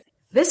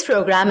This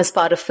program is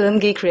part of Film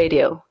Geek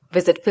Radio.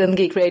 Visit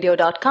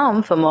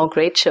filmgeekradio.com for more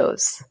great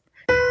shows.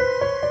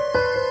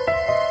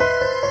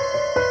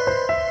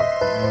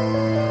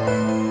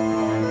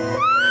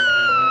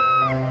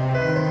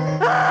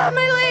 Ah,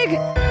 my leg!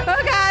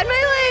 Oh God,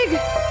 my leg!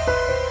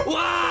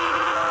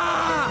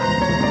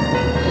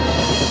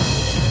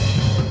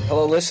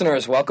 Hello,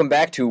 listeners. Welcome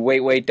back to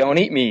Wait, Wait, Don't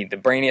Eat Me, the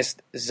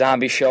brainiest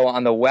zombie show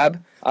on the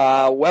web.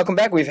 Welcome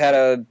back. We've had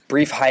a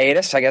brief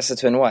hiatus. I guess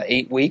it's been,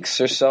 8 weeks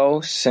or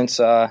so since...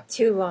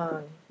 Too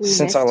long.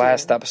 Since our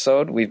last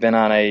episode. We've been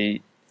on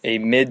a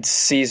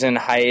mid-season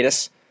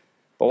hiatus.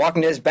 But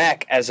Walking Dead is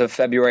back as of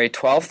February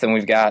 12th, and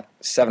we've got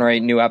 7 or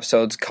 8 new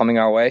episodes coming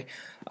our way.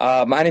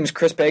 My name is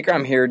Chris Baker.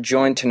 I'm here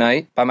joined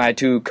tonight by my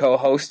two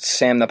co-hosts,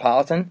 Sam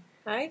Napolitan.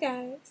 Hi,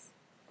 guys.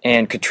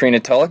 And Katrina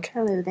Tulloch.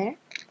 Hello there.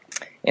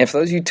 And for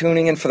those of you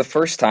tuning in for the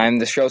first time,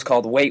 the show's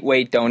called Wait,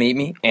 Wait, Don't Eat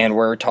Me, and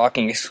we're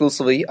talking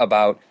exclusively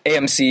about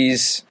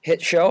AMC's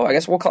hit show. I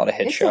guess we'll call it a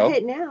hit show. It's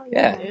a hit now.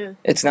 Yeah.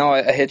 It's now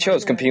a hit show.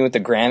 It's competing with the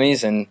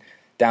Grammys and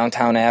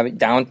Downton Abbey.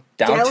 Downton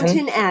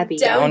Abbey.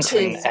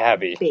 Downton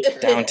Abbey.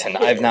 Downton.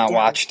 I've not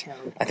watched.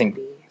 I think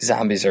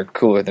zombies are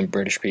cooler than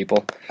British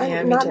people.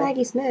 Yeah, Not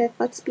Maggie Smith,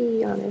 let's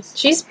be honest.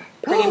 She's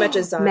pretty much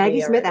a zombie.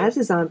 Maggie Smith already. as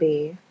a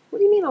zombie. What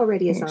do you mean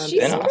already a zombie?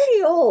 She's Spin-off.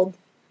 pretty old.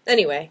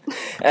 Anyway,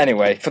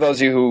 For those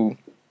of you who,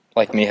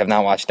 like me, have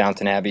not watched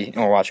Downton Abbey and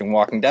were watching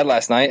Walking Dead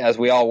last night, as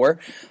we all were,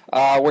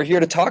 we're here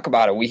to talk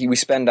about it. We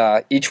spend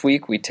each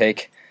week, we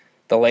take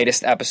the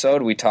latest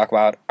episode, we talk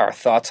about our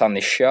thoughts on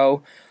the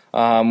show,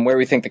 where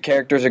we think the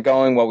characters are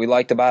going, what we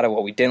liked about it,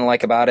 what we didn't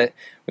like about it.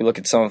 We look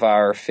at some of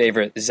our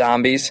favorite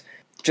zombies.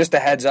 Just a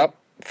heads up,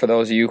 for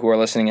those of you who are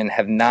listening and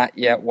have not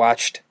yet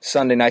watched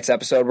Sunday night's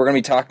episode, we're going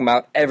to be talking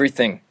about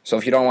everything. So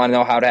if you don't want to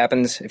know how it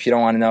happens, if you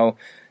don't want to know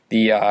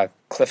the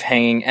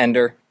cliffhanging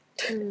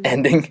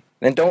ending,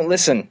 then don't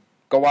listen.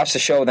 Go watch the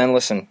show, then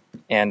listen.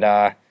 And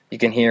you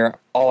can hear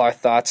all our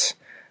thoughts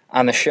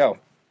on the show.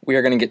 We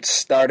are going to get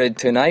started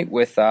tonight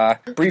with a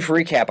brief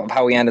recap of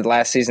how we ended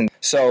last season.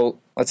 So,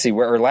 let's see,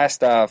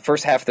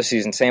 first half of the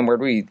season. Sam,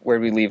 where'd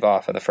we leave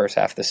off of the first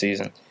half of the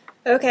season?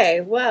 okay,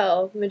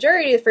 well,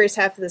 majority of the first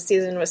half of the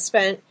season was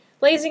spent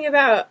lazing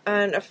about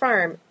on a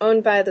farm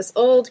owned by this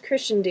old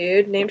Christian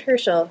dude named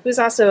Herschel, who's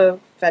also a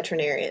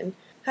veterinarian.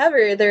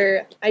 However,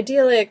 their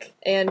idyllic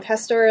and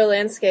pastoral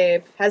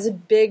landscape has a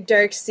big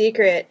dark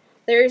secret.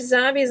 There's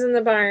zombies in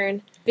the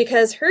barn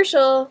because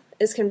Herschel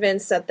is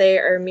convinced that they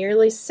are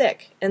merely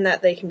sick and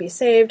that they can be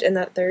saved and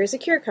that there is a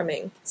cure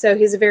coming. So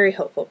he's a very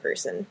hopeful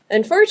person.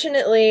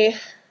 Unfortunately,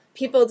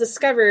 people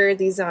discover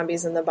these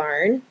zombies in the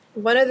barn.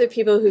 One of the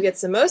people who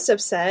gets the most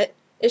upset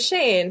is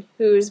Shane,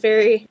 who's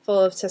very full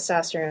of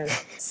testosterone.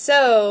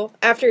 So,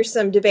 after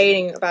some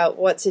debating about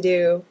what to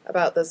do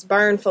about this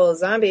barn full of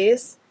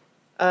zombies,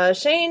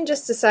 Shane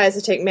just decides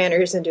to take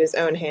matters into his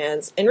own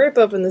hands and rip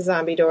open the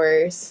zombie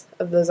doors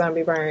of the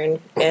zombie barn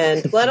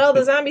and let all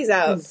the zombies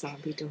out.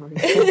 Zombie doors.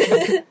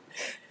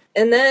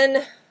 And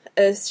then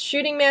a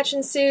shooting match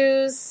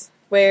ensues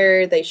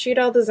where they shoot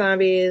all the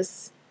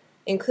zombies,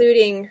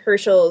 including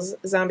Herschel's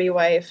zombie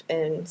wife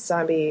and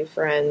zombie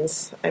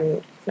friends.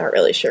 I'm not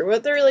really sure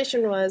what the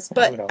relation was,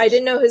 but I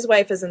didn't know his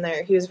wife was in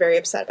there. He was very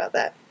upset about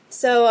that.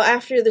 So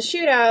after the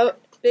shootout,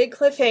 big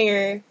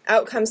cliffhanger,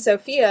 out comes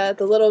Sophia,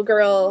 the little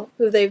girl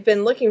who they've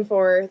been looking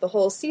for the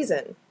whole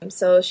season.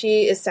 So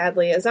she is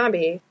sadly a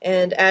zombie,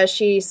 and as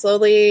she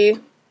slowly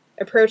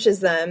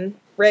approaches them,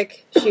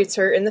 Rick shoots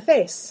her in the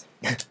face.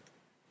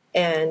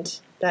 And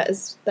that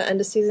is the end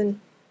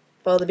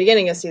of the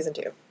beginning of season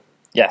 2.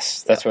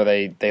 Yes, that's where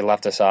they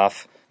left us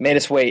off. Made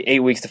us wait 8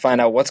 weeks to find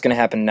out what's going to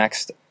happen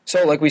next.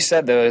 So, like we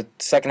said, the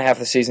second half of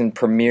the season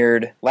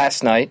premiered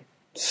last night,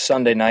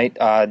 Sunday night,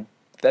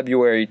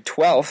 February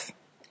 12th.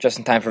 Just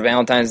in time for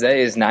Valentine's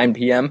Day, is 9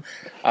 p.m.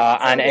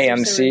 On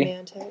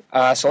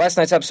AMC. So last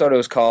night's episode, it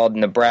was called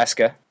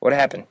Nebraska. What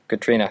happened?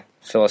 Katrina,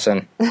 fill us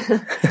in.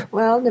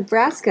 Well,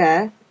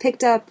 Nebraska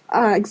picked up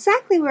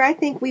exactly where I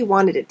think we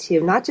wanted it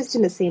to. Not just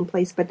in the same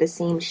place, but the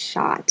same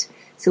shot.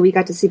 So we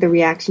got to see the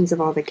reactions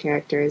of all the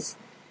characters.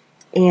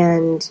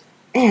 And,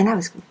 man, that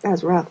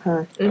was rough,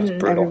 huh? That was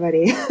brutal.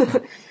 Everybody.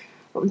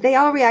 They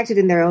all reacted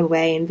in their own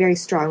way, in very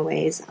strong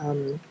ways.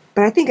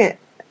 But I think an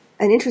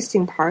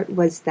interesting part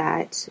was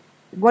that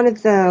one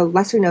of the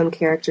lesser-known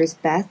characters,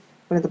 Beth,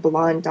 one of the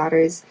blonde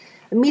daughters,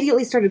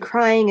 immediately started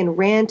crying and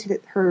ran to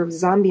her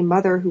zombie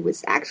mother, who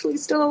was actually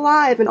still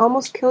alive, and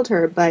almost killed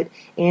her, but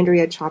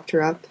Andrea chopped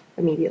her up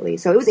immediately.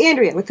 So it was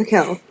Andrea with the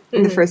kill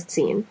in the first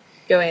scene.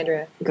 Go,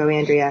 Andrea. Go,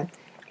 Andrea.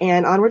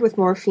 And onward with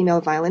more female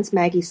violence.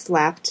 Maggie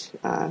slapped,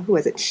 who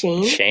was it,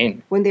 Shane?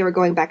 Shane. When they were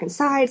going back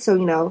inside,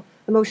 so,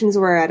 emotions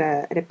were at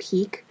a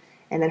peak.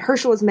 And then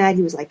Herschel was mad.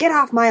 He was like, "Get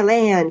off my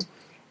land!"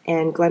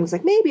 And Glenn was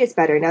like, "Maybe it's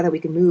better now that we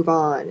can move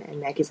on."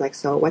 And Maggie's like,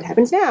 "So what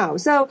happens now?"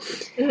 So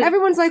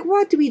everyone's like,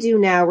 what do we do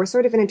now? We're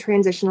sort of in a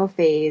transitional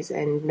phase,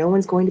 and no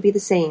one's going to be the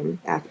same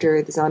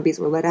after the zombies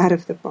were let out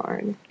of the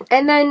barn.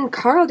 And then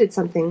Carl did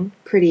something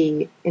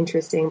pretty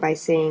interesting by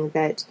saying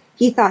that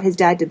he thought his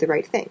dad did the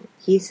right thing.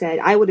 He said,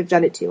 I would have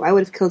done it too. I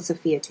would have killed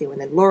Sophia too.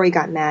 And then Laurie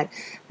got mad.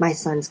 My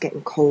son's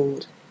getting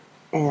cold.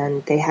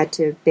 And they had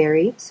to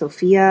bury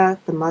Sophia,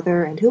 the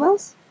mother, and who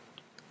else?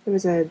 There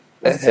was a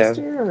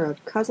sister or a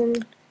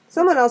cousin.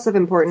 Someone else of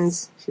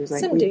importance. She was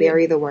like, we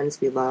bury the ones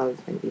we love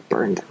and we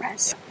burn the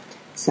rest.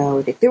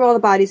 So they threw all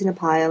the bodies in a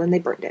pile and they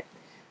burned it.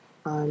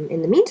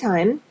 In the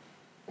meantime,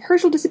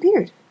 Herschel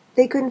disappeared.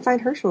 They couldn't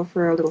find Herschel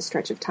for a little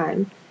stretch of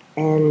time.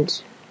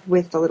 And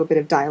with a little bit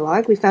of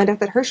dialogue, we found out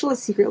that Herschel is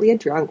secretly a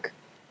drunk.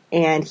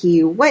 And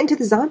he went into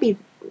the zombie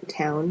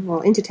town,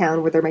 into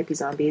town where there might be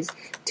zombies,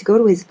 to go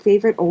to his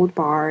favorite old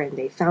bar, and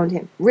they found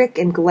him. Rick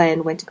and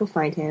Glenn went to go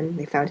find him.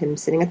 They found him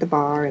sitting at the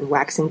bar and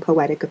waxing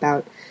poetic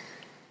about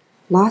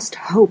lost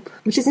hope,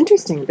 which is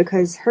interesting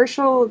because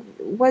Herschel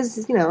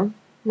was,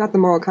 not the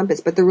moral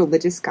compass, but the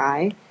religious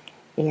guy.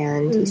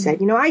 And he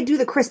said, I do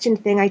the Christian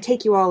thing, I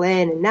take you all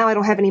in, and now I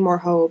don't have any more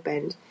hope,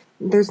 and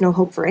there's no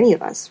hope for any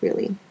of us,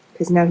 really.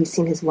 Because now he's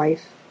seen his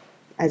wife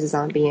as a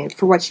zombie and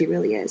for what she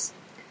really is.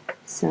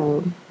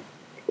 So,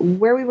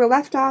 where we were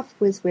left off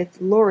was with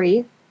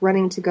Laurie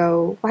running to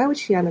go... Why was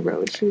she on the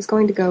road? She was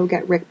going to go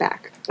get Rick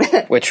back.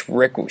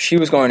 She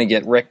was going to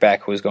get Rick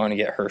back, who was going to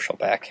get Herschel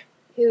back.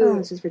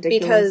 This is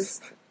ridiculous.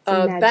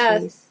 Because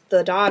Beth,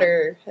 the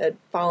daughter, had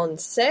fallen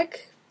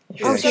sick.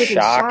 She was in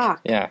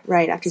shock. Yeah.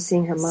 Right, after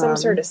seeing her mom. Some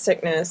sort of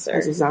sickness. Or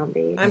as a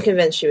zombie. I'm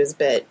convinced she was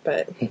bit,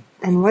 but...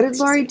 And what did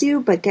Laurie do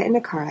but get in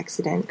a car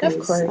accident? Of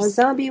course. A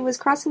zombie was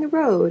crossing the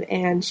road,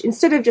 and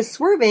instead of just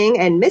swerving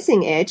and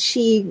missing it,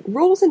 she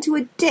rolls into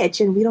a ditch,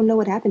 and we don't know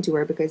what happened to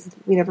her because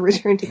we never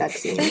returned to that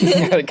scene.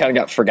 It kind of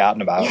got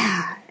forgotten about.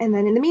 Yeah, and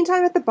then in the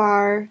meantime at the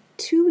bar,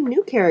 2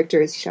 new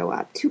characters show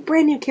up. 2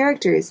 brand new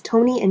characters,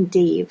 Tony and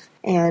Dave.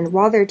 And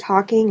while they're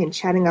talking and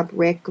chatting up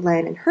Rick,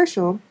 Glenn, and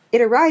Herschel, it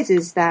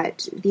arises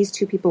that these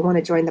 2 people want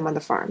to join them on the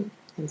farm.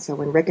 And so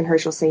when Rick and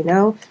Herschel say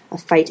no, a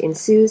fight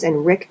ensues,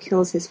 and Rick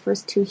kills his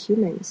first 2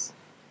 humans.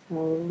 So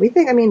we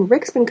think,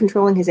 Rick's been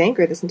controlling his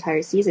anger this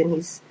entire season.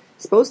 He's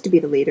supposed to be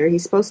the leader.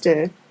 He's supposed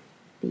to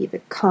be the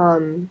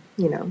calm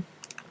and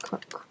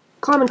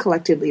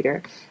collected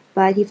leader.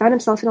 But he found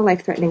himself in a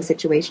life-threatening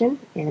situation,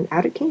 and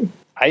out it came.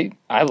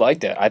 I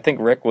liked it. I think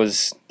Rick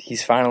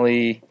he's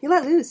finally... He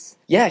let loose.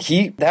 Yeah,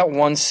 that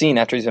one scene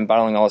after he's been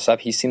bottling all this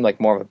up, he seemed like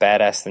more of a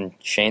badass than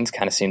Shane's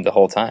kind of seemed the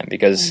whole time,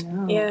 because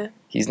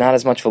he's not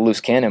as much of a loose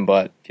cannon,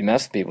 but if you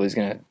mess with people, he's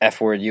going to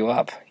F-word you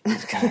up.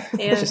 He's going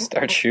to just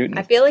start shooting.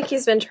 I feel like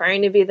he's been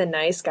trying to be the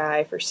nice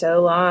guy for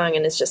so long,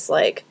 and it's just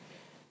like,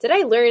 did I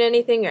learn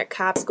anything at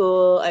cop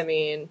school?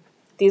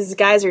 These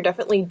guys are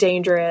definitely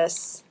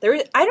dangerous.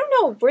 I don't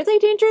know, were they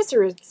dangerous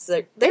or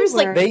there's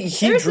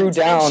drew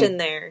down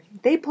there.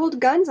 They pulled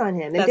guns on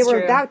him, and That's they were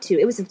true. about to.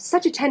 It was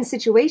such a tense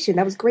situation.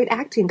 That was great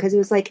acting because it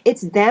was like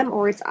it's them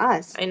or it's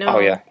us. I know. Oh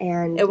yeah,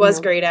 and it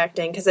was great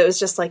acting because it was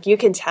just like you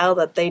can tell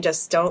that they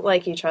just don't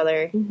like each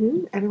other.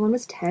 Mm-hmm. Everyone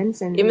was tense,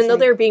 and even though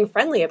they were being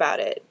friendly about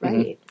it,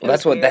 right?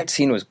 Mm-hmm. Well, that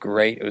scene was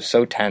great. It was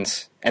so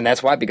tense. And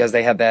that's why, because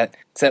they have that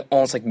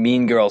almost like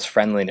Mean Girls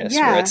friendliness,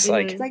 where it's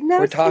like no,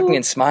 we're talking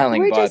and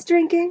smiling, we're just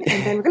drinking,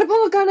 and then we're going to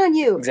pull a gun on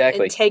you.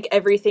 Exactly. And take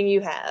everything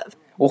you have.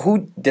 Well,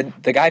 who did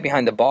the guy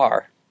behind the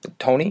bar?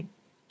 Tony?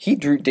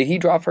 Did he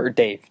draw for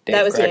Dave?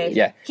 That was correct? Dave.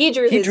 Yeah. He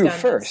drew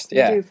first. He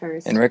Yeah. drew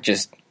first. And Rick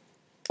just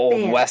old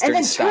Bam. Western and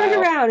then style.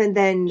 turned around and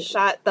then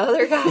shot the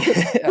other guy.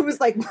 It was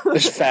like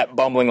this fat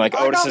bumbling like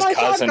Otis's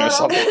cousin or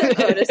something.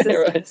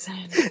 Otis's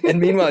cousin. And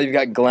meanwhile, you've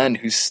got Glenn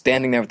who's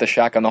standing there with the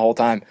shotgun the whole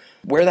time.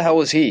 Where the hell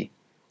was he?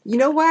 You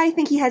know why I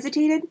think he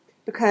hesitated?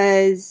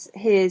 Because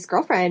his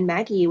girlfriend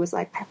Maggie was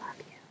like, "I love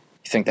you."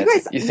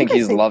 You think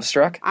he's love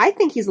struck? I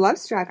think he's love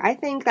struck. I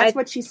think that's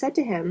what she said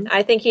to him.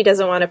 I think he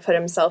doesn't want to put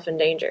himself in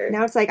danger.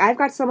 Now it's like I've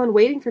got someone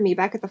waiting for me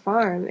back at the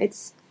farm.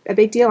 It's a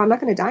big deal. I'm not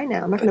going to die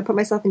now. I'm not going to put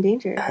myself in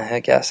danger. I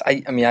guess.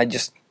 I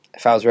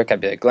if I was Rick, I'd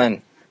be like,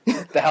 Glenn,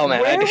 the hell,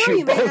 man! I had to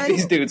shoot both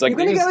these dudes. Like, you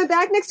going to go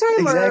back next time,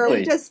 exactly. or are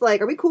we just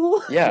like, are we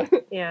cool? Yeah,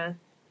 yeah.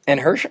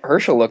 And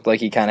Herschel looked like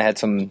he kind of had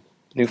some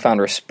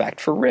newfound respect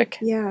for Rick.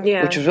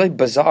 Yeah. Which was really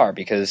bizarre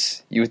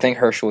because you would think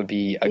Herschel would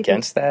be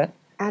against that.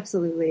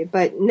 Absolutely.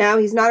 But now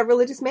he's not a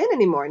religious man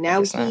anymore.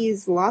 Now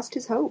he's lost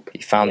his hope.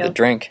 He found the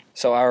drink.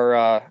 So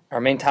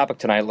our main topic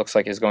tonight looks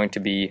like is going to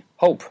be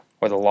hope,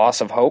 or the loss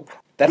of hope.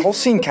 That whole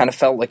scene kind of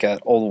felt like an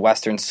old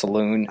Western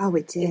saloon. Oh,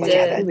 it did. Like,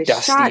 it was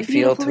dusty shot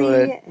feel to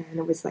it. And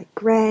it was like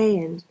gray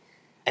and...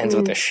 Ends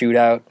with a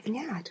shootout.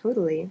 Yeah,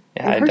 totally.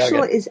 Yeah, and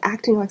Herschel is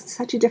acting like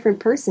such a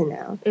different person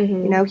now.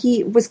 Mm-hmm. You know,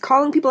 he was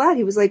calling people out.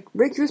 He was like,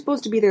 Rick, you're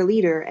supposed to be their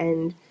leader.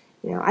 And,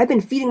 you know, I've been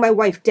feeding my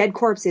wife dead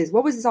corpses.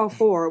 What was this all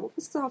for? What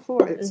was this all for?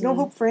 There's no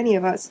hope for any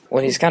of us.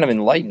 Well, he's kind of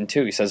enlightened,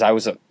 too. He says,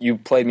 you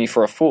played me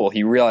for a fool.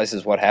 He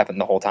realizes what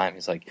happened the whole time.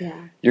 He's like,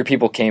 your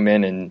people came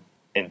in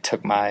and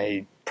took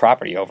my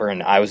property over,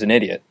 and I was an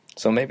idiot.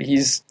 So maybe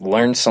he's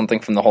learned something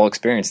from the whole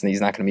experience, and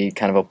he's not going to be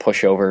kind of a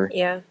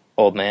pushover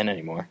old man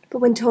anymore. But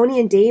when Tony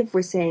and Dave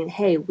were saying,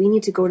 hey, we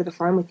need to go to the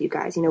farm with you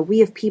guys, you know, we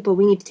have people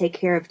we need to take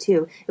care of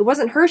too. It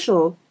wasn't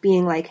Herschel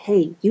being like,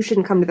 hey, you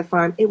shouldn't come to the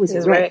farm. It was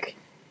Rick.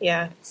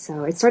 Yeah.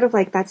 So it's sort of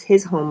like that's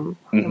his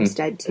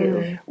homestead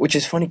too. Which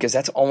is funny because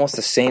that's almost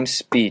the same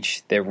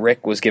speech that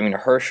Rick was giving to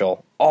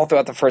Herschel all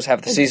throughout the first half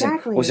of the season.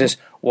 Was this,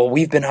 well,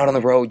 we've been out on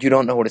the road, you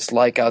don't know what it's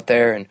like out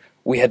there, and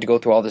we had to go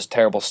through all this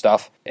terrible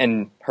stuff.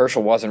 And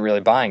Herschel wasn't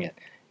really buying it.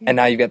 And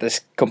now you've got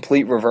this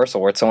complete reversal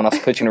where it's someone else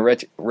pitching to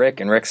Rick,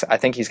 and Rick's, I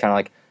think he's kind of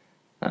like,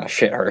 oh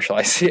shit, Herschel,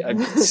 I see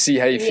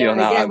how you feel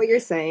now. I get what you're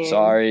saying.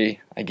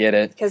 Sorry, I get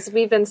it. Because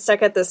we've been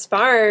stuck at this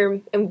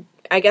farm, and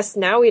I guess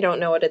now we don't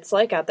know what it's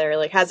like out there.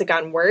 Like, has it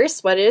gotten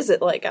worse? What is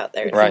it like out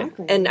there? Right.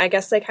 Exactly. And I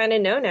guess they kind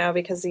of know now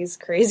because these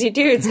crazy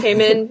dudes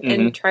came in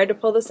and tried to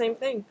pull the same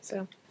thing.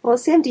 So, Well,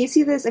 Sam, do you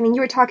see this? I mean,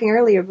 you were talking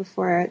earlier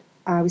before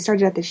we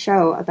started at the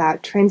show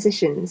about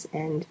transitions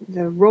and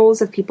the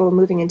roles of people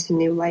moving into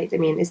new light. I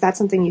mean, is that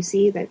something you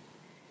see, that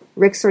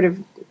Rick's sort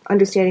of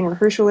understanding where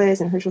Herschel is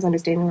and Herschel's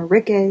understanding where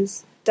Rick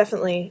is?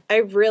 definitely. I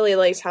really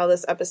liked how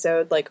this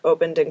episode, like,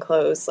 opened and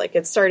closed. Like,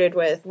 it started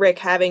with Rick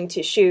having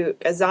to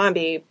shoot a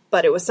zombie,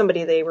 but it was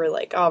somebody they were,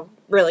 like, all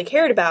really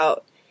cared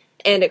about.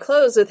 And it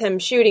closed with him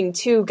shooting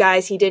two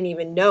guys he didn't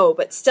even know,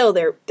 but still,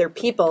 they're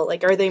people.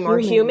 Like, are they more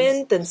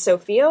human than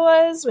Sophia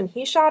was when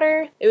he shot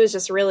her? It was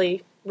just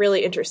really,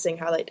 really interesting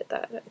how they did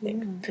that, I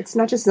think. Yeah. It's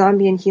not just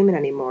zombie and human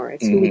anymore.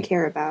 It's who we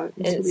care about.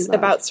 And it's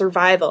about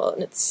survival,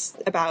 and it's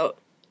about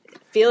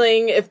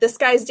feeling, if this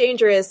guy's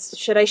dangerous,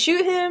 should I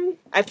shoot him?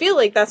 I feel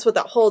like that's what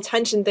that whole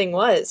tension thing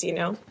was, you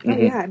know? Oh,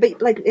 yeah,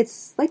 but, like,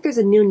 it's like there's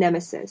a new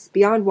nemesis.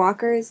 Beyond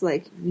walkers,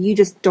 like, you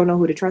just don't know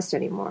who to trust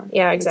anymore.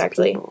 Yeah,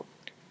 exactly.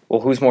 Well,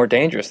 who's more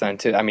dangerous then,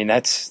 too? I mean,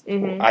 that's...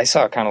 I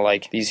saw kind of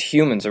like these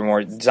humans are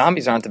more...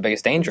 Zombies aren't the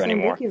biggest danger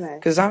anymore.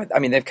 Because, I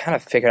mean, they've kind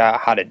of figured out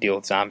how to deal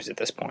with zombies at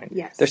this point.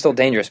 Yes. They're still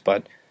dangerous,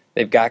 but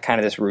they've got kind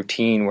of this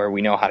routine where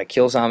we know how to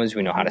kill zombies,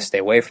 we know how to stay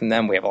away from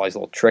them, we have all these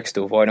little tricks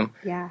to avoid them.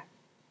 Yeah.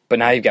 But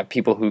now you've got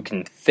people who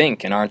can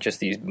think and aren't just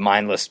these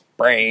mindless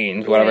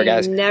brains, whatever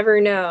guys. You never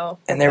know.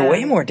 And they're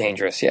way more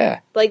dangerous,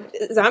 yeah. Like,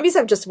 zombies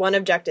have just one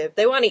objective.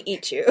 They want to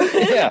eat you.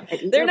 Yeah.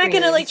 They're not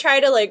going to, like,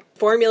 try to, like,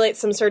 formulate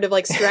some sort of,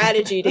 like,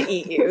 strategy to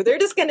eat you. They're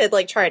just going to,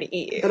 like, try to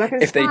eat you.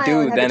 If they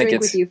do, then it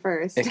gets, with you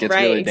first. it gets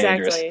Right, really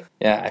exactly. dangerous.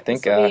 Yeah, I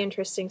think... This will be an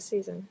interesting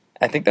season.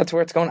 I think that's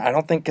where it's going. I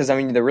don't think... Because, I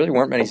mean, there really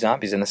weren't many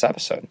zombies in this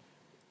episode.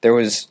 There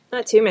was...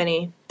 Not too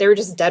many. They were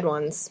just dead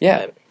ones.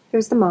 Yeah. But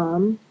There's the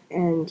mom,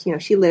 and, you know,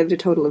 she lived a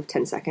total of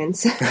 10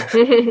 seconds.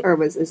 Or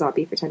was a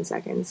zombie for 10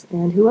 seconds.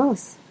 And who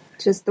else?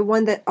 Just the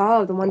one that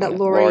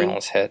Lori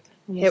almost hit.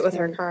 hit with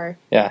her car.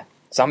 Yeah.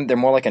 They're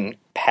more like a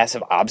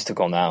passive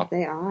obstacle now.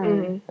 They are.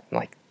 Mm-hmm.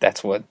 Like,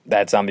 that's what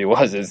that zombie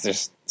was. Is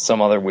just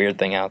some other weird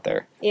thing out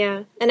there.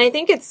 Yeah, and I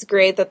think it's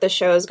great that the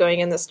show is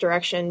going in this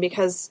direction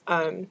because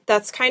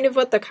that's kind of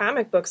what the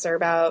comic books are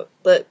about.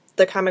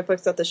 The comic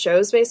books that the show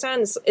is based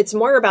on, it's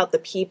more about the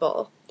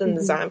people than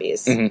the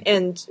zombies.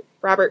 And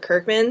Robert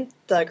Kirkman,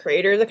 the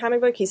creator of the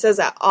comic book, he says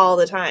that all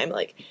the time.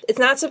 Like, it's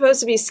not supposed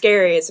to be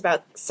scary. It's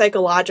about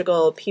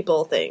psychological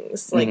people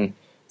things. Like,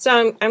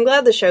 so I'm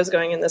glad the show's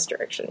going in this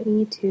direction.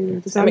 Me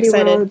too. The zombie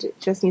world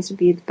just needs to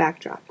be the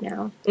backdrop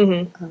now.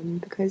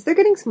 Because they're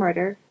getting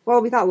smarter.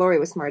 Well, we thought Lori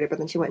was smarter, but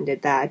then she went and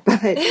did that.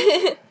 But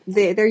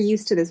they're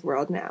used to this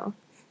world now.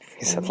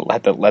 He said,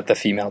 "Let the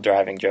female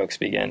driving jokes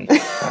begin."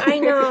 I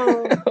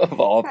know. Of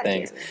all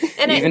things,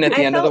 And even at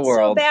the end of the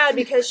world, I felt so bad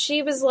because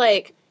she was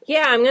like,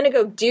 "Yeah, I'm gonna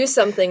go do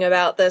something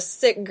about this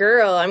sick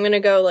girl. I'm gonna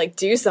go like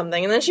do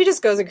something," and then she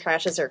just goes and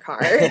crashes her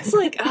car. It's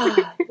like,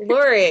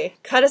 Lori,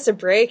 cut us a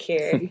break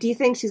here. Do you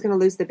think she's going to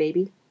lose the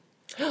baby?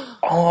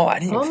 Oh, I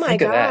didn't even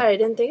think of that. I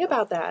didn't think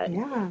about that.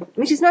 Yeah. I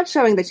mean, she's not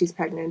showing that she's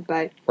pregnant,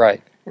 but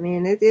Right. I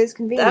mean, it is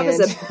convenient.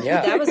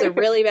 That was a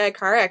really bad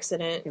car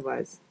accident. It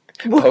was.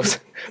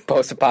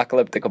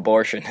 Post-apocalyptic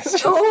abortion.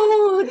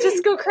 Oh,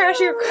 just go crash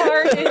your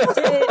car in a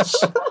ditch.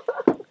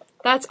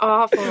 That's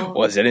awful.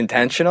 Was it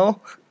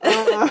intentional?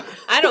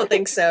 I don't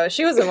think so.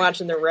 She wasn't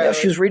watching the road. No,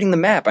 she was reading the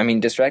map. I mean,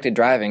 distracted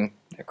driving.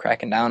 They're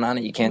cracking down on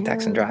it. You can't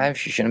text and drive.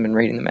 She shouldn't have been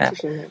reading the map.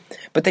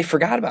 But they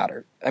forgot about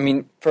her. I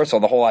mean, first of all,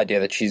 the whole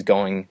idea that she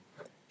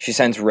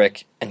sends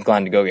Rick and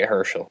Glenn to go get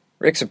Herschel.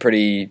 Rick's a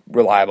pretty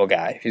reliable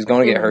guy. If he's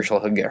going to get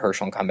Herschel, he'll get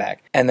Herschel and come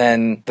back. And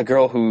then the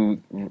girl who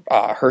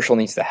Herschel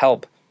needs to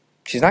help,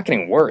 she's not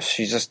getting worse.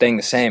 She's just staying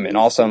the same. And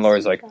all of a sudden,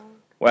 Laura's like,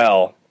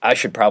 well, I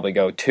should probably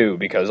go too,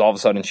 because all of a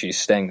sudden she's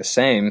staying the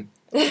same.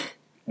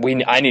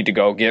 I need to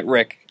go get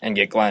Rick and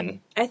get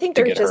Glenn. I think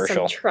there's just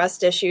some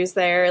trust issues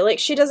there. Like,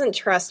 she doesn't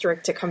trust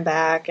Rick to come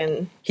back,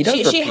 and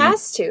she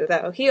has to,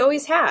 though. He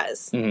always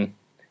has. Mm-hmm.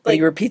 But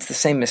he repeats the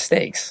same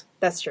mistakes.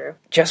 That's true.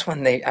 Just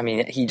when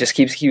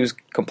he was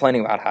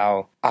complaining about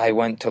how I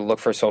went to look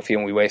for Sophie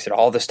and we wasted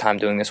all this time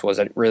doing this. Was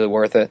it really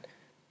worth it?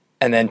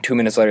 And then 2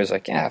 minutes later, he's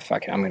like, yeah,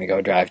 fuck it. I'm going to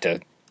go drive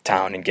to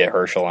town and get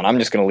Herschel, and I'm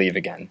just going to leave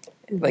again.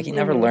 Like, he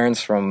never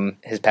learns from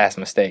his past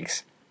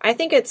mistakes. I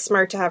think it's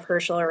smart to have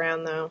Herschel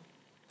around, though.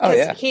 Oh,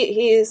 yeah.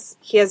 He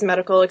has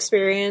medical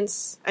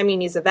experience. I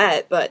mean, he's a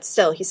vet, but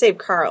still, he saved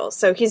Carl.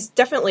 So he's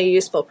definitely a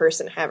useful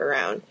person to have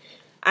around.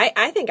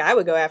 I think I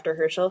would go after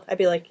Herschel. I'd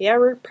be like, yeah,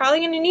 we're probably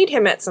going to need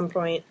him at some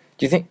point.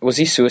 Do you think, was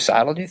he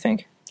suicidal, do you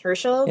think?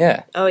 Herschel?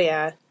 Yeah. Oh,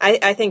 yeah.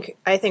 I think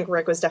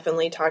Rick was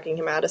definitely talking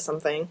him out of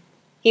something.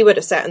 he would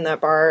have sat in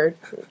that bar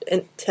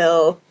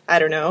until, I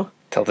don't know.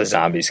 Till the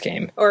zombies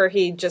came. Or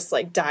he just,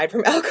 like, died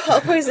from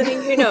alcohol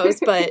poisoning, who knows.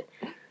 But,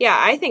 yeah,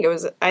 I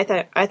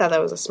thought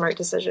that was a smart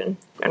decision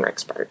on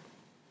Rick's part.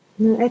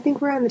 I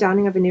think we're on the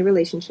dawning of a new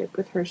relationship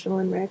with Herschel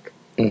and Rick.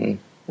 Mm-hmm.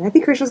 And I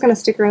think Herschel's going to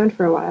stick around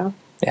for a while.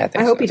 Yeah,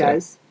 I hope he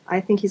does. I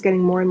think he's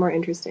getting more and more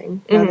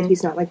interesting now that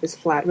he's not like this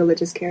flat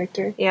religious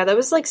character. Yeah, that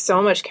was like so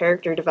much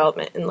character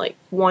development in like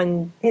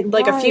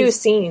a few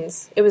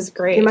scenes. It was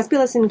great. You must be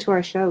listening to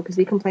our show because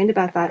we complained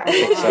about that. I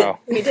think so.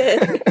 We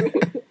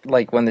did.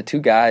 Like when the two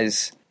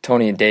guys,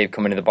 Tony and Dave,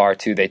 come into the bar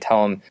too,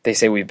 they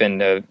say we've been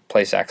to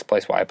place X,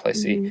 place Y, place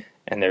Z,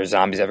 and there's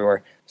zombies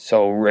everywhere.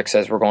 So Rick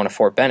says we're going to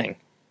Fort Benning.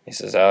 He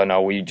says, oh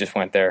no, we just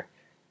went there.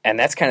 And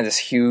that's kind of this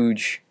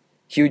huge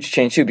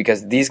change too,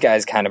 because these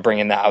guys kind of bring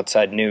in the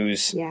outside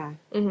news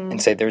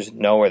and say there's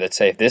nowhere that's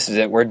safe. This is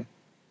it.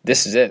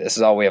 This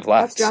is all we have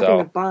left. That's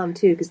dropping a bomb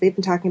too, because they've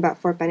been talking about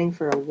Fort Benning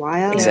for a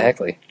while.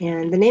 Exactly.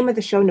 And the name of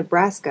the show,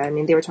 Nebraska. I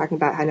mean, they were talking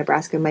about how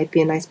Nebraska might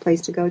be a nice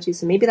place to go to.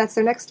 So maybe that's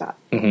their next stop.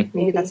 Mm-hmm.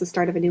 Maybe that's the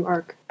start of a new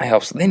arc. I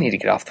hope so. They need to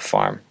get off the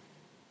farm.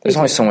 There's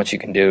only so much you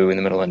can do in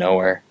the middle of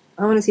nowhere.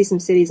 I want to see some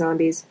city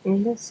zombies.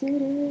 In the city.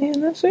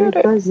 With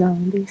the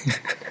zombies.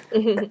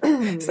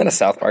 Is that a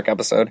South Park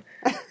episode?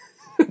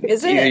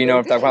 Is it? You know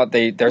what I'm talking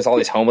about? There's all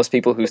these homeless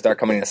people who start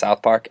coming to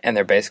South Park, and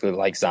they're basically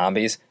like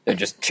zombies. They're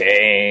just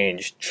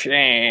change.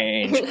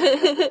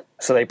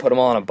 So they put them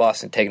all on a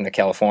bus and take them to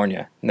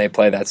California, and they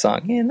play that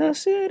song. In the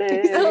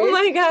city. Oh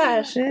my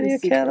gosh. City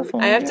of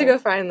California. I have to go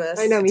find this.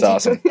 I know, me It's too.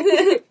 awesome.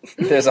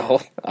 There's a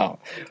whole... Oh,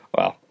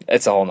 well,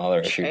 it's a whole nother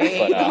issue.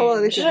 But, A whole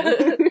other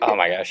show. oh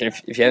my gosh.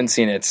 If you haven't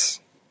seen it,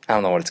 I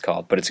don't know what it's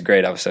called, but it's a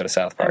great episode of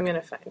South Park. I'm going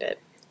to find it.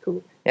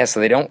 Cool. Yeah, so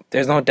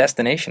there's no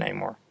destination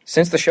anymore.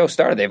 Since the show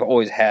started, they've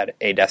always had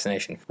a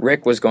destination.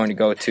 Rick was going to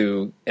go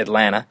to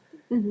Atlanta,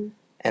 and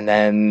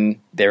then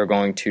they were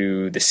going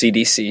to the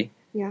CDC,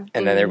 Yeah.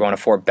 and then they were going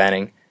to Fort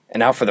Benning. And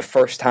now for the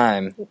first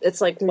time...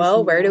 It's like,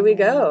 well, where do we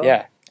go?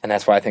 Yeah, and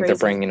that's why I think they're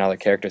Crazy. bringing in other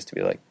characters to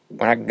be like,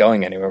 we're not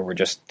going anywhere, we're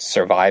just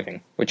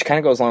surviving. Which kind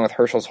of goes along with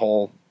Herschel's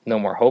whole no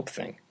more hope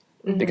thing.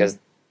 Because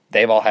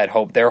they've all had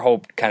hope. Their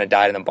hope kind of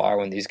died in the bar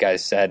when these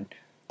guys said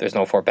there's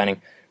no Fort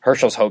Benning.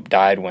 Herschel's hope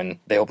died when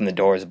they opened the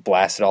doors,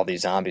 blasted all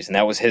these zombies, and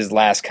that was his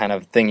last kind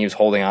of thing he was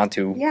holding on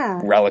to,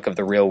 relic of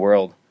the real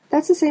world.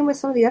 That's the same with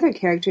some of the other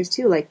characters,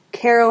 too. Like,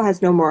 Carol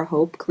has no more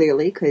hope,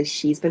 clearly, because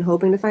she's been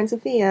hoping to find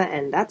Sophia,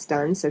 and that's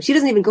done. So she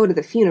doesn't even go to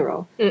the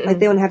funeral. Like,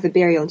 they don't have the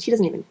burial, and she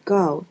doesn't even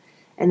go.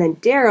 And then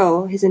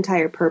Daryl, his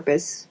entire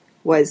purpose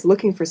was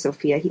looking for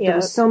Sophia. There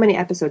were so many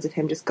episodes of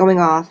him just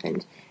going off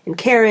and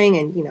caring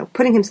and, you know,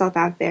 putting himself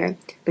out there.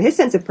 But his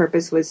sense of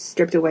purpose was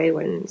stripped away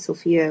when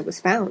Sophia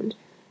was found.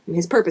 And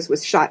his purpose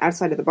was shot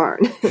outside of the barn.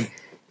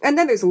 And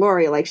then there's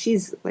Lori. Like,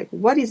 she's like,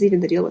 what is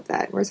even the deal with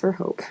that? Where's her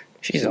hope?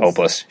 She's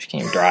hopeless. She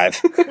can't even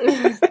drive.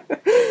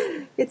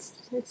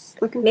 It's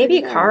looking Maybe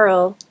pretty bad.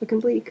 Carl. Looking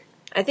bleak.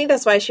 I think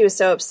that's why she was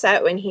so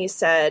upset when he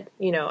said,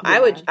 you know,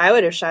 I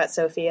would have shot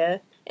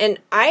Sophia. And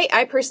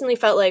I personally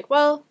felt like,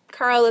 well,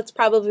 Carl, it's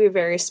probably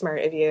very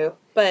smart of you.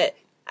 But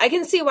I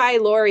can see why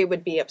Lori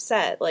would be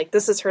upset. Like,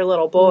 this is her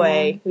little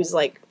boy who's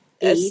like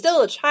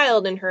still a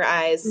child in her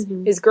eyes,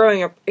 who's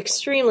growing up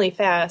extremely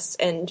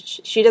fast, and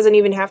she doesn't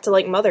even have to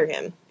like mother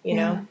him, you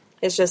know?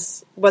 It's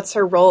just, what's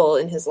her role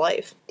in his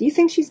life? Do you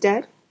think she's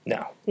dead?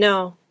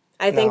 No.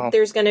 I think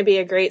there's going to be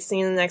a great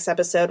scene in the next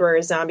episode where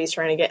a zombie's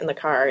trying to get in the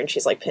car and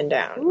she's like pinned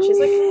down. And she's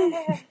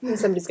like, and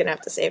somebody's going to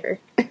have to save her.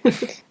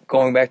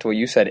 Going back to what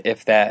you said,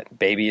 if that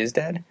baby is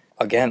dead,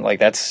 again, like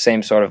that's the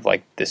same sort of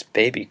like this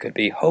baby could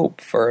be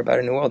hope for a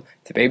better new world.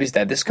 If the baby's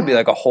dead, this could be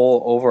like a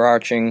whole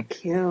overarching,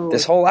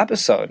 this whole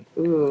episode.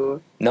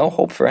 Ooh. No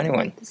hope for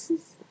anyone. This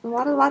is a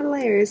lot of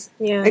layers.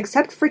 Yeah.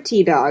 Except for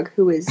T-Dog,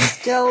 who is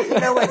still, you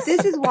know what,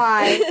 this is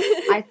why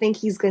I think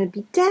he's going to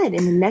be dead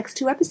in the next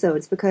 2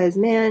 episodes, because,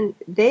 man,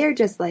 they are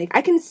just like,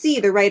 I can see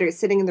the writers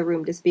sitting in the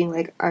room just being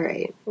like, all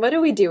right, What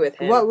do we do with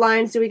him? what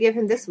lines do we give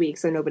him this week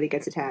so nobody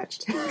gets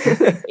attached?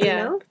 Yeah. You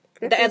know?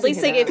 They're At least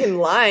they phasing it gave out. him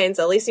lines.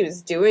 At least he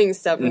was doing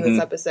stuff in this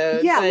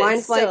episode. Yeah, but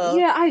lines still. like,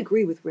 yeah, I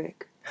agree with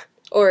Rick.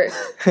 Or,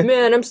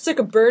 man, I'm sick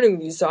of burning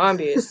these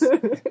zombies.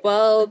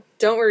 Well,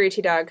 don't worry,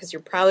 T-Dog, because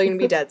you're probably going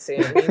to be dead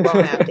soon. You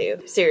won't have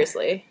to.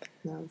 Seriously.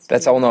 No, it's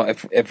That's true. all. No,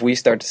 if we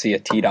start to see a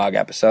T-Dog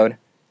episode,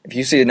 if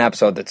you see an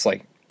episode that's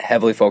like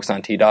heavily focused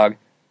on T-Dog,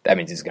 that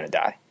means he's going to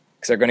die.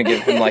 Because they're going to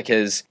give him like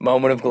his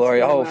moment of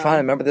glory. Oh, fine,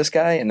 remember this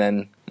guy? And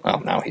then,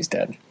 well, now he's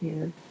dead.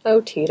 Yeah. Oh,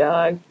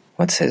 T-Dog.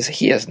 What's his?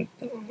 He has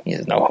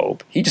no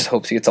hope. He just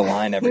hopes he gets a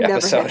line every He never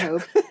episode. had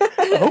hope.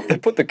 I hope they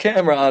put the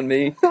camera on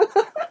me.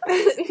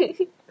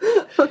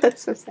 Oh,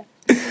 that's so sad.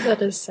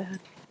 That is sad.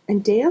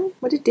 And Dale?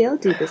 What did Dale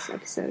do this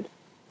episode?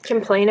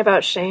 Complain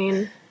about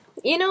Shane.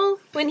 You know,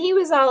 when he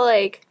was all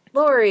like,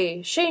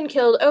 Lori, Shane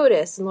killed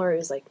Otis, and Lori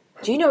was like,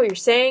 do you know what you're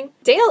saying?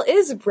 Dale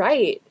is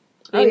right.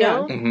 You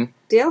know? Mm-hmm.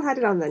 Dale had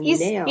it on the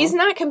nail. He's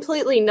not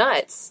completely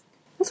nuts.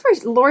 That's where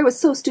Lori was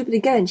so stupid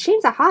again.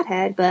 Shane's a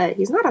hothead, but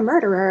he's not a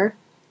murderer.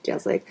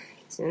 Dale's like,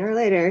 Sooner or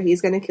later,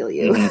 he's going to kill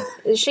you.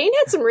 Mm-hmm. Shane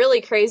had some really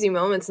crazy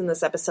moments in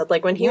this episode.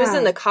 Like when he was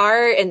in the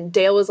car and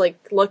Dale was like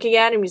looking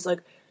at him, he's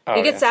like,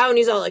 he gets out and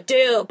he's all like,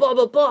 Dale, blah,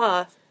 blah,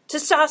 blah,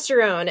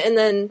 testosterone.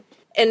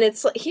 And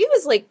it's like, he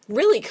was like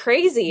really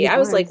crazy. I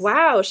was like,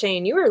 wow,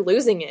 Shane, you were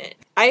losing it.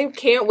 I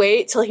can't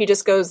wait till he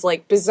just goes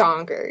like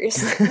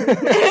bazonkers.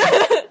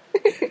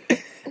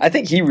 I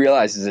think he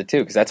realizes it too,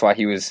 because that's why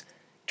he was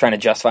trying to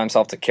justify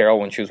himself to Carol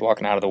when she was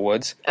walking out of the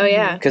woods. Oh,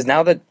 yeah. Because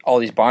now that all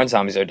these barn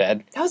zombies are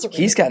dead,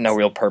 he's got no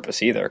real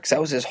purpose either. Because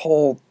that was his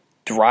whole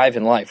drive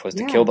in life, was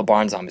to kill the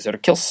barn zombies or to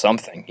kill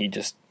something. He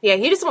just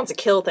wants to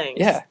kill things.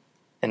 Yeah.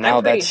 And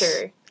now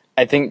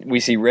I think we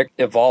see Rick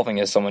evolving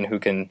as someone who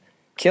can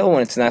kill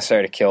when it's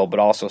necessary to kill, but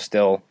also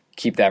still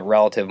keep that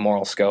relative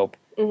moral scope.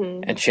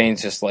 Mm-hmm. And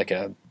Shane's just like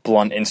a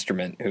blunt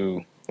instrument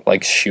who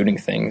likes shooting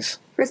things.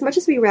 For as much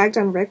as we ragged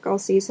on Rick all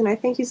season, I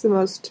think he's the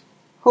most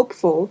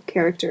hopeful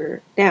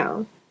character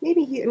now.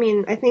 Maybe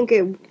I think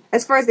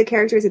as far as the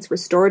characters, it's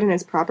restored in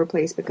its proper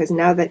place, because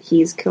now that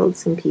he's killed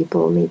some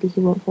people, maybe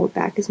he won't hold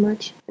back as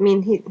much.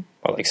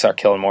 Start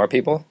killing more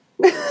people?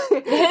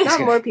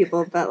 Not more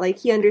people, but like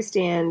he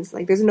understands,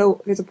 like there's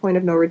a point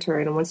of no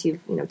return, and once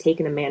you've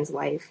taken a man's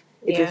life,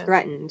 if you're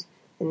threatened,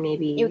 then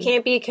maybe you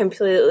can't be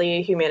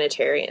completely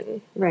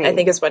humanitarian. Right, I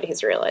think is what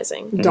he's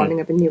realizing.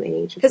 Dawning up a new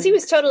age, because he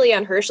was totally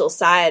on Herschel's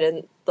side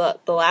in the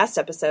last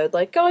episode.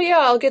 Like, oh yeah,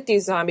 I'll get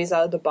these zombies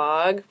out of the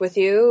bog with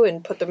you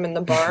and put them in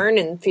the barn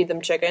and feed them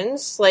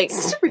chickens. Like,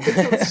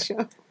 ridiculous show.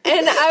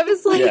 And I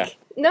was like,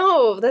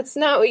 no, that's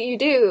not what you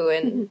do.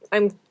 And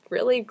I'm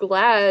really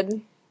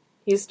glad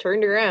he's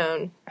turned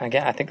around.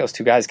 Again, I think those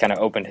two guys kind of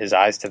opened his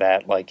eyes to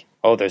that, like,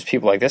 oh, there's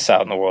people like this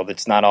out in the world.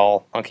 It's not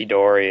all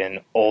hunky-dory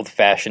and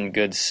old-fashioned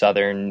good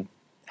Southern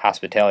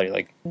hospitality.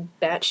 Like,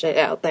 that shit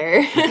out there.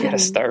 I gotta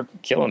start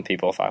killing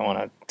people if I want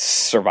to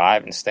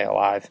survive and stay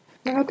alive.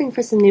 I'm hoping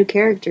for some new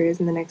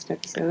characters in the next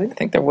episode. I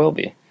think there will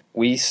be.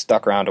 We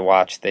stuck around to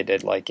watch. They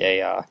did like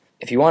a,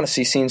 if you want to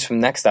see scenes from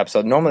next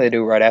episode, normally they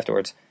do it right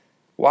afterwards.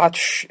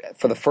 Watch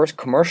for the first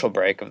commercial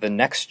break of the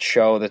next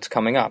show that's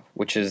coming up,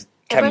 which is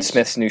Kevin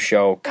Smith's new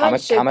show,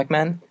 Comic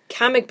Men?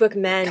 Comic Book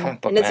Men.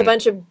 It's a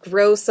bunch of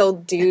gross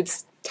old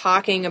dudes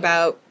talking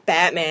about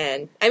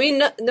Batman. I mean,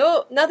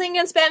 nothing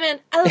against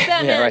Batman. I love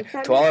Batman. Yeah, right.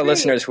 Batman's to all our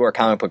listeners who are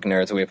comic book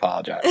nerds, we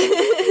apologize.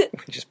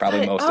 Which is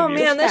probably most of you. Oh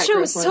man, that show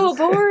was so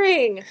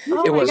boring.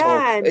 Oh my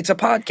god. It's a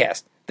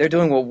podcast. They're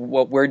doing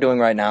what we're doing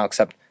right now,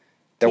 except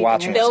they're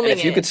watching us. And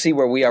if you could see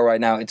where we are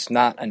right now, it's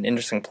not an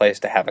interesting place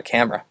to have a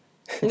camera.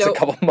 It's a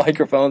couple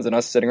microphones and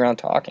us sitting around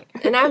talking.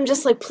 And I'm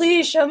just like,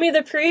 please show me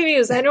the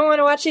previews. I don't want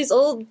to watch these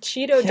old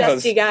Cheeto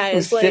dusty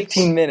guys. It was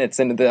 15 minutes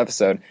into the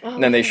episode,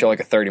 and then they show like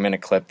a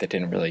 30-minute clip that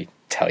didn't really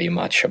tell you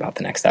much about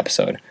the next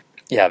episode.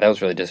 Yeah, that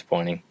was really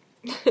disappointing.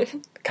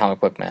 Comic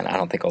Book Man, I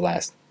don't think will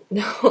last.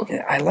 No.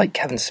 I like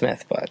Kevin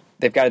Smith, but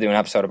they've got to do an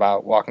episode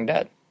about Walking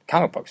Dead.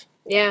 Comic books.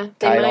 Yeah,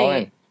 they tie might. It all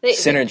in.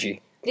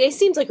 Synergy. They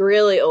seemed like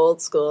really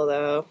old school,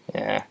 though.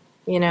 Yeah.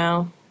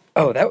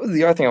 Oh, that was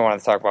the other thing I wanted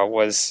to talk about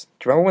was,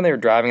 do you remember when they were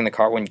driving in the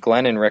car, when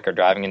Glenn and Rick are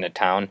driving into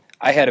town?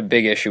 I had a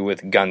big issue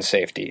with gun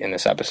safety in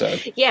this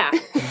episode. Yeah.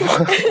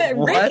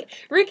 What?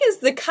 Rick is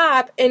the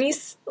cop, and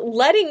he's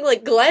letting,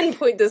 like, Glenn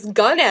point this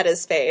gun at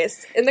his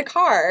face in the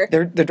car.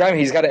 They're driving,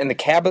 he's got it in the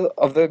cab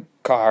of the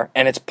car,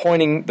 and it's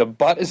pointing, the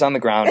butt is on the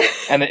ground,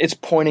 and it's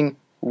pointing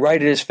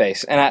right at his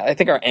face. And I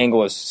think our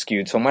angle is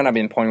skewed, so it might not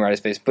be pointing right at his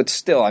face, but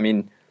still, I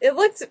mean... It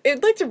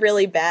looked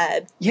really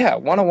bad. Yeah,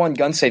 101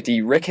 gun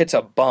safety, Rick hits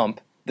a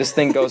bump, this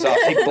thing goes off,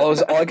 he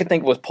blows, all I could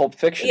think was Pulp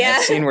Fiction,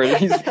 that scene where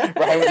he's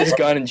riding with his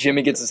gun and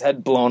Jimmy gets his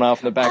head blown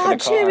off in the back of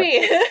the car.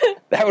 Jimmy!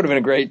 That would have been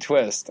a great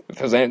twist.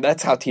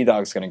 That's how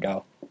T-Dog's going to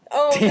go.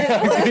 Oh,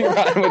 T-Dog's going to be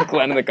riding with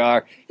Glenn in the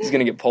car, he's going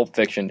to get Pulp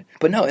Fiction.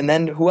 But no, and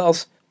then who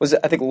else was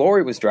it? I think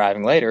Lori was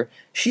driving later,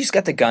 she's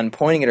got the gun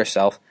pointing at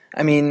herself.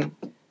 I mean,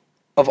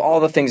 of all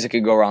the things that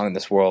could go wrong in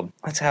this world,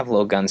 let's have a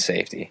little gun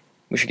safety.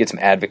 We should get some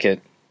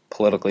advocate,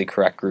 politically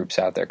correct groups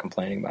out there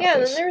complaining about this.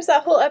 Yeah, then there was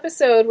that whole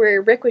episode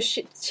where Rick was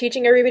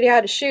teaching everybody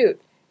how to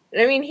shoot.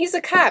 And I mean, he's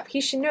a cop.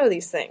 He should know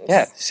these things.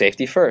 Yeah,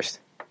 safety first.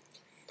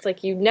 It's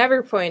like you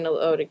never point a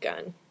loaded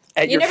gun.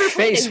 At your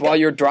face while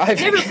you're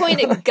driving. You never point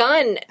a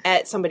gun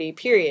at somebody,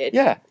 period.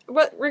 Yeah.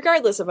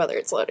 Regardless of whether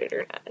it's loaded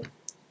or not.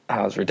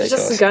 That was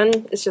ridiculous.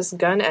 It's just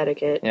gun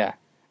etiquette. Yeah.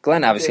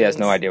 Glenn obviously has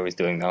no idea what he's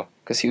doing, though,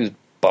 because he was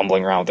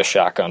bumbling around with a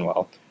shotgun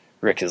while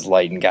Rick is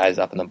lighting guys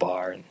up in the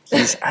bar. And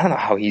I don't know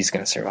how he's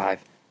going to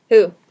survive.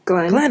 Who?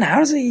 Glenn, how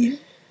does he...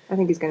 I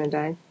think he's going to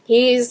die.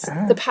 He's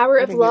the power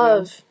of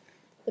love.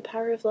 The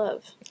power of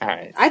love. All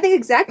right. I think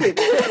exactly.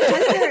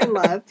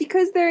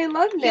 Because they're in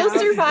love now. He'll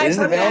survive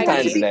for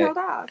Maggie.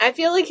 I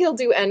feel like he'll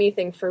do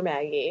anything for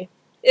Maggie.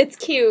 It's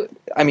cute.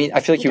 I mean, I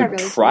feel like he would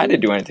try to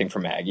do anything for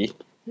Maggie.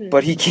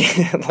 But he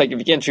can't, like, if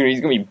he can't shoot her,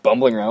 he's going to be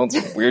bumbling around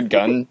with some weird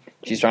gun.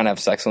 She's trying to have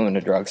sex with him in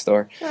a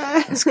drugstore.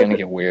 It's going to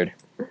get weird.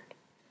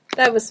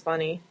 That was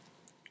funny.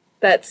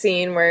 That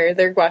scene where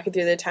they're walking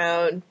through the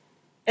town.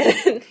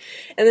 And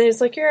then he's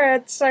like, you're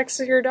at sex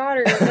with your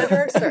daughter in the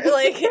drugstore.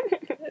 Like,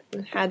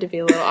 it had to be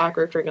a little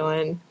awkward for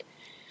Glenn.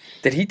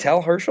 Did he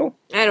tell Herschel?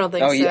 I don't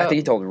think so. I think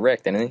he told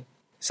Rick, didn't he?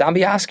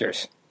 zombie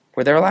Oscars.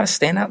 Were there a lot of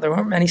standout? There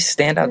weren't many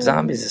standout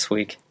zombies this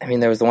week. I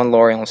mean, there was the one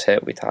Laurie almost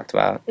hit we talked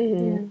about.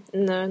 Mm-hmm.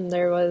 And then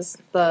there was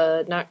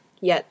the not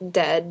yet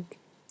dead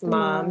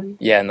mom.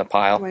 Yeah, in the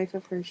pile. Wife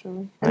of Herschel.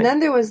 Right. And then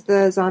there was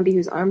the zombie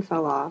whose arm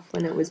fell off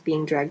when it was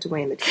being dragged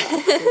away in the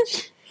truck.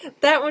 Which,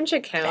 That one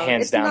should count.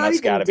 Hands it's down, not that's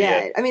even gotta be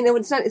dead. it. I mean,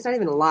 it's not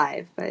even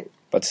alive,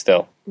 but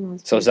Still.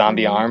 it's So pretty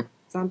zombie funny. arm.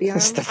 Zombie arm.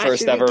 It's the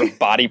first ever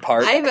body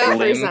part. I vote for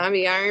limb.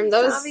 zombie arm.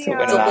 That was Zombie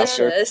arm.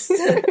 delicious.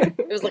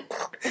 It was like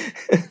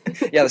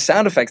Yeah, the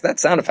sound effects. That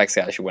sound effects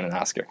guy should win an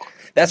Oscar.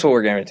 That's what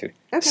we're getting to.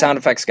 Okay. Sound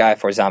effects guy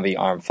for zombie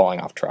arm falling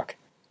off truck.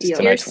 Deal.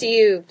 Tonight's- here's to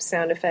you,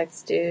 sound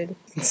effects, dude.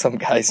 Some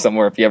guy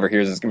somewhere, if he ever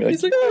hears this, is gonna be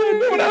like, "Oh,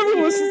 no one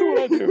ever listens to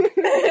what I do.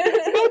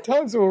 It's about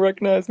time someone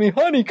recognize me.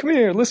 Honey, come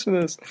here, listen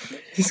to this.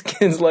 These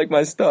kids like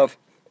my stuff."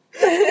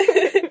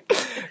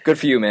 Good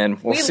for you, man.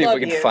 We'll We see if love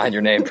we can you. find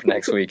your name for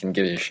next week and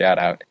give you a shout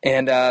out.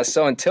 And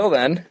so until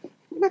then,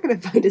 I'm not going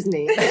to find his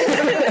name.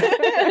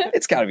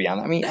 it's got to be on.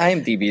 I mean,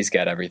 IMDb's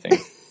got everything.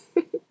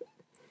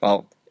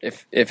 Well,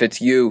 if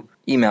it's you,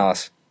 email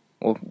us.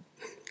 We'll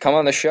come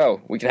on the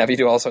show. We can have you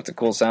do all sorts of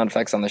cool sound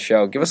effects on the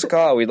show. Give us a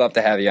call. We'd love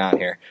to have you on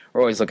here.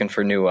 We're always looking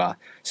for new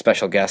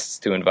special guests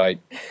to invite.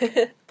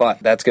 But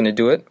that's going to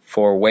do it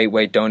for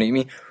Wait, Don't Eat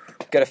Me.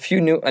 We've got a few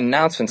new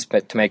announcements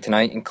to make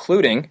tonight,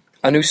 including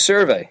a new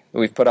survey that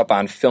we've put up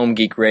on Film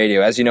Geek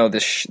Radio. As you know,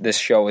 this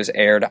show is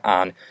aired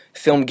on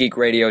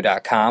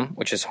filmgeekradio.com,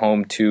 which is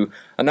home to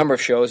a number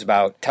of shows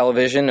about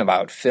television,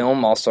 about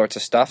film, all sorts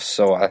of stuff.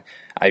 So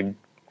I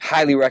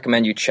highly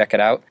recommend you check it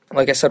out.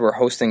 Like I said, we're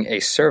hosting a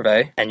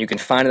survey, and you can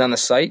find it on the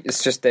site.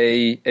 It's just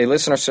a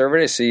listener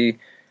survey to see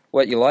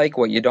what you like,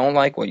 what you don't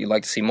like, what you'd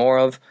like to see more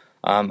of.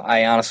 I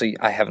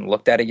haven't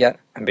looked at it yet.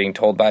 I'm being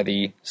told by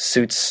the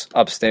suits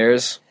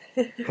upstairs,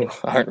 who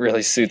aren't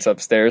really suits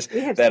upstairs, We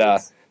have that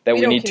suits. that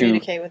we don't need to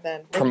communicate with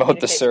them. They promote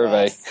the communicate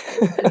survey.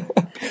 to us.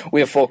 We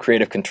have full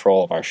creative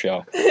control of our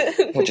show,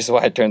 which is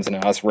why it turns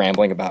into us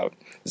rambling about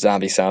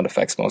zombie sound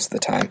effects most of the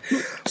time.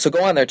 So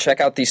go on there, check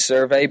out the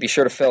survey. Be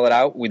sure to fill it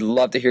out. We'd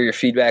love to hear your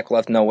feedback.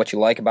 Love to know what you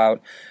like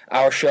about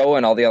our show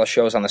and all the other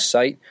shows on the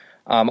site.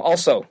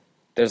 Also,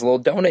 there's a little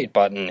donate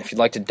button if you'd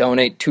like to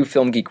donate to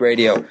Film Geek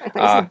Radio. I thought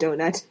you said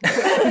donut.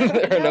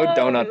 There are no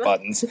donut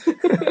buttons.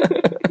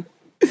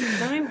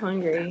 Now I'm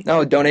hungry.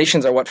 No,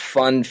 donations are what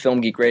fund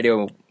Film Geek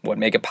Radio, what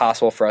make it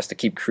possible for us to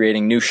keep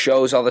creating new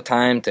shows all the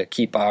time, to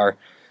keep our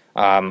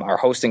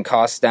hosting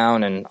costs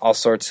down, and all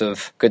sorts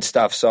of good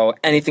stuff. So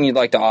anything you'd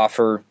like to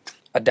offer,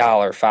 $1,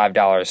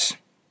 $5,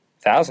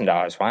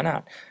 $1,000, why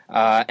not?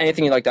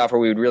 Anything you'd like to offer,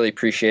 we would really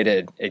appreciate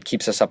it. It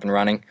keeps us up and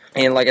running.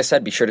 And like I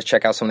said, be sure to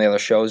check out some of the other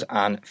shows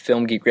on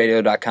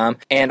filmgeekradio.com.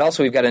 And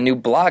also, we've got a new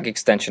blog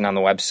extension on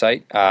the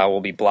website.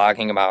 We'll be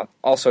blogging about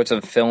all sorts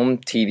of film,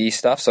 TV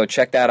stuff, so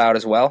check that out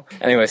as well.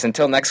 Anyways,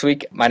 until next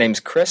week, my name's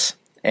Chris,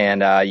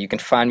 and you can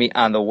find me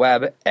on the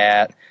web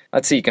at,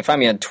 you can find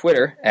me on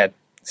Twitter at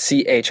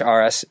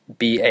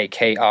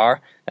CHRSBAKR.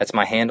 That's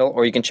my handle.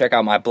 Or you can check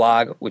out my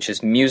blog, which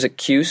is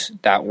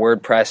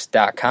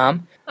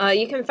musiccuse.wordpress.com.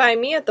 You can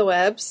find me at the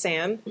web,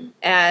 Sam,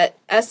 at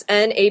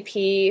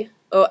SNAPOLITAN.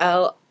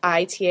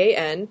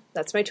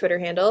 That's my Twitter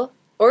handle.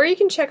 Or you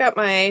can check out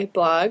my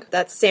blog.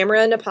 That's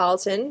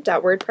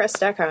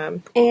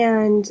samaraneapolitan.wordpress.com.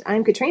 And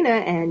I'm Katrina,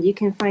 and you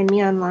can find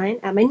me online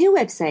at my new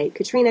website,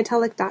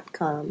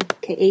 katrinatulloch.com.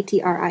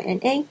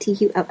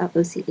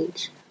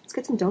 KATRINATULLOCH. Let's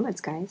get some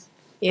donuts, guys.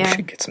 We Yeah,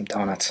 should get some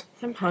donuts.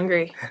 I'm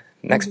hungry.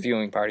 Next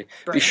viewing party.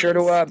 Be Brains. sure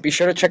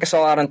to check us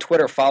all out on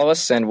Twitter. Follow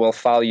us, and we'll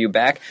follow you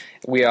back.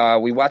 We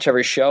watch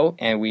every show,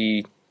 and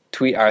we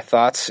tweet our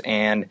thoughts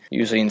and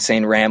usually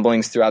insane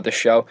ramblings throughout the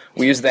show.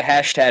 We use the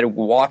hashtag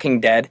Walking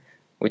Dead,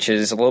 which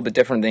is a little bit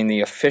different than the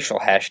official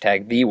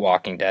hashtag The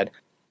Walking Dead.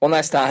 One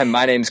last time,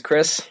 my name's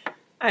Chris,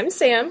 I'm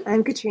Sam.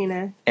 I'm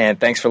Katrina. and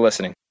thanks for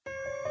listening.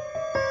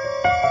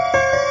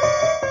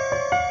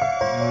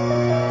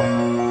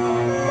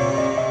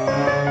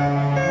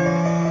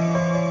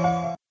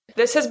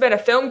 This has been a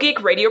Film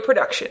Geek Radio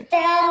production.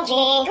 Film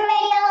Geek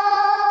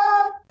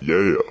Radio.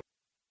 Yeah.